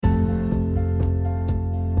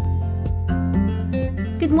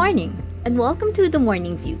Good morning, and welcome to the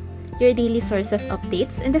Morning View, your daily source of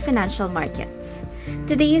updates in the financial markets.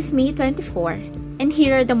 Today is May 24, and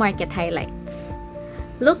here are the market highlights.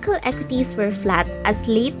 Local equities were flat as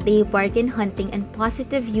late-day bargain hunting and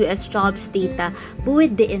positive U.S. jobs data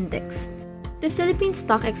buoyed the index. The Philippine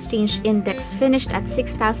Stock Exchange Index finished at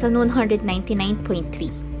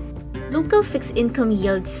 6,199.3. Local fixed income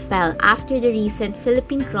yields fell after the recent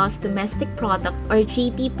Philippine Gross Domestic Product or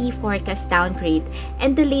GDP forecast downgrade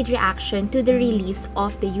and delayed reaction to the release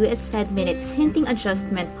of the U.S. Fed minutes hinting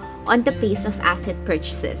adjustment on the pace of asset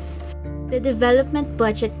purchases. The Development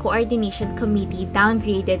Budget Coordination Committee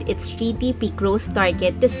downgraded its GDP growth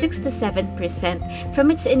target to 6 to 7%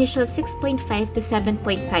 from its initial 6.5 to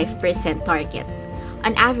 7.5% target.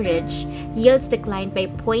 On average, yields declined by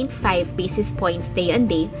 0.5 basis points day on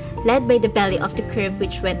day, led by the belly of the curve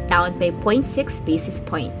which went down by 0.6 basis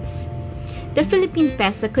points. The Philippine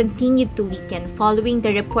peso continued to weaken following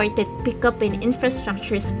the reported pickup in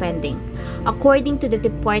infrastructure spending. According to the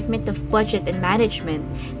Department of Budget and Management,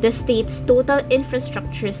 the state's total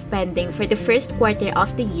infrastructure spending for the first quarter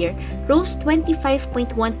of the year rose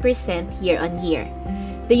 25.1% year-on-year.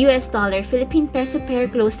 The US dollar-Philippine peso pair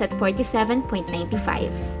closed at 47.95.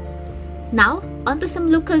 Now, onto some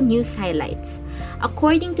local news highlights.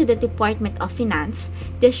 According to the Department of Finance,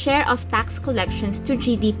 the share of tax collections to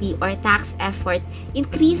GDP or tax effort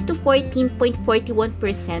increased to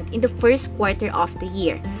 14.41% in the first quarter of the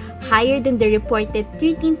year, higher than the reported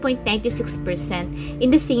 13.96% in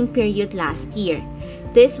the same period last year.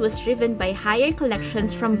 This was driven by higher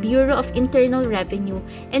collections from Bureau of Internal Revenue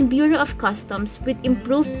and Bureau of Customs with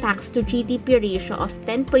improved tax to GDP ratio of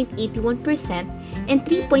 10.81% and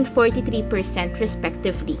 3.43%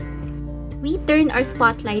 respectively. We turn our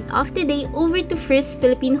spotlight of today over to First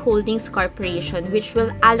Philippine Holdings Corporation, which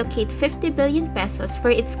will allocate 50 billion pesos for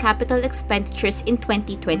its capital expenditures in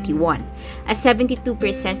 2021, a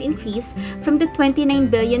 72% increase from the 29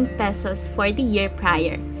 billion pesos for the year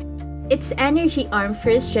prior. Its energy arm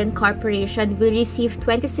First Gen Corporation will receive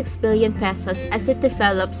 26 billion pesos as it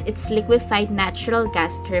develops its liquefied natural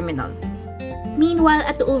gas terminal. Meanwhile,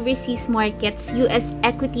 at the overseas markets, U.S.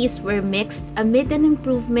 equities were mixed amid an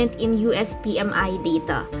improvement in U.S. PMI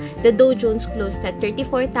data. The Dow Jones closed at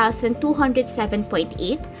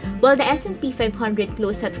 34,207.8, while the S&P 500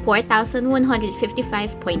 closed at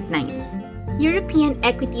 4,155.9. European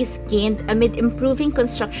equities gained amid improving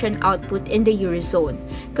construction output in the Eurozone.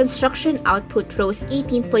 Construction output rose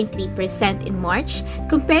 18.3% in March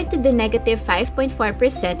compared to the negative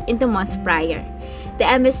 5.4% in the month prior. The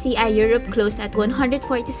MSCI Europe closed at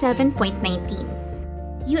 147.19.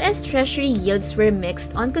 U.S. Treasury yields were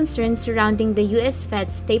mixed on concerns surrounding the U.S.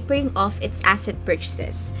 Fed's tapering off its asset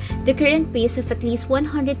purchases. The current pace of at least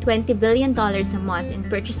 $120 billion a month in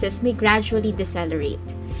purchases may gradually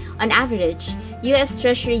decelerate. On average, U.S.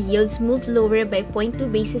 Treasury yields moved lower by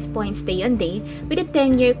 0.2 basis points day on day, with a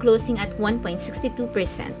 10-year closing at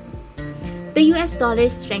 1.62%. The U.S. dollar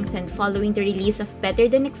strengthened following the release of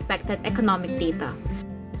better-than-expected economic data.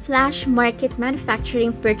 Flash Market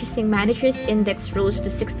Manufacturing Purchasing Managers Index rose to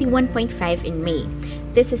 61.5 in May.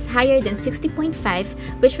 This is higher than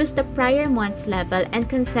 60.5, which was the prior month's level and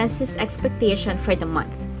consensus expectation for the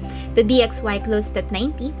month. The DXY closed at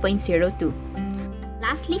 90.02.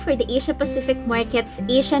 Lastly, for the Asia-Pacific markets,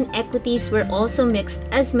 Asian equities were also mixed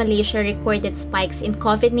as Malaysia recorded spikes in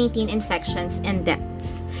COVID-19 infections and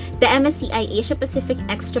deaths. The MSCI Asia-Pacific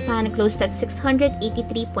ex-Japan closed at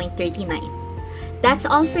 683.39. That's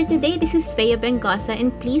all for today. This is Fea Bengosa,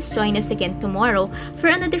 and please join us again tomorrow for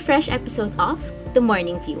another fresh episode of The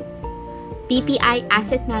Morning View. BPI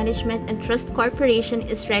Asset Management and Trust Corporation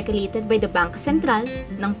is regulated by the Bangko Sentral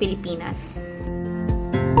ng Pilipinas.